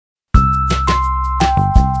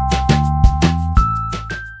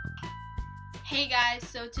Hey guys,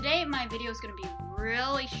 so today my video is gonna be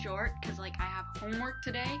really short because I have homework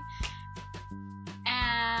today.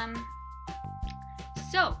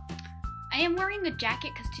 So I am wearing a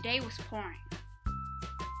jacket because today was pouring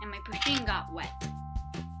and my Pusheen got wet.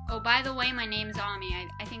 Oh, by the way, my name is Ami.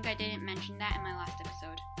 I think I didn't mention that in my last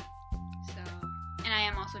episode. And I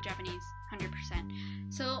am also Japanese,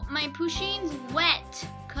 100%. So my Pusheen's wet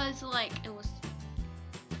because it was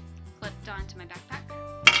clipped onto my backpack.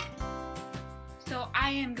 So I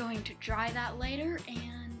am going to dry that later,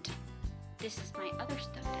 and this is my other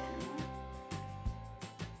stuffed animal.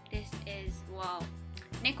 This is,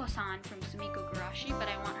 Neko-san from Sumiko Gurashi, but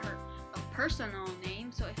I want her a personal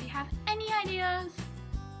name, so if you have any ideas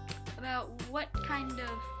about what kind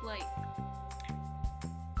of,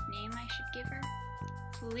 name I should give her,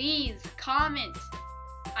 please comment.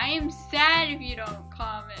 I am sad if you don't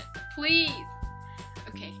comment, please.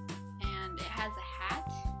 Okay, and it has a hat.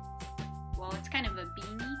 Well, it's kind of a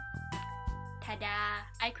beanie. Ta-da!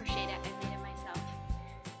 I crocheted it. I made it myself.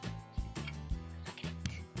 Look at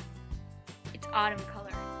it. It's autumn color.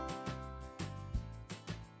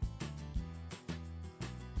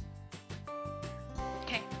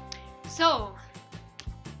 Okay, so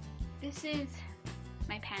this is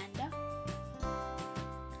my panda.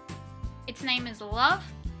 Its name is Love,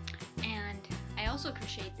 and I also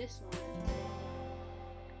crocheted this one.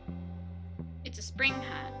 It's a spring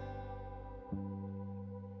hat.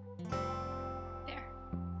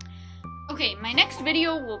 Okay, my next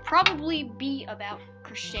video will probably be about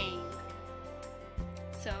crocheting.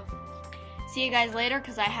 So, see you guys later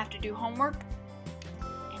because I have to do homework.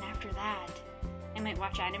 And after that, I might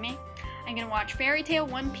watch anime. I'm gonna watch Fairy Tail,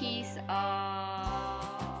 One Piece,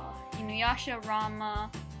 Inuyasha, Rama,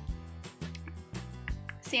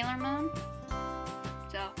 Sailor Moon,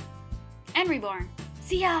 and Reborn.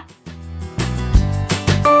 See ya!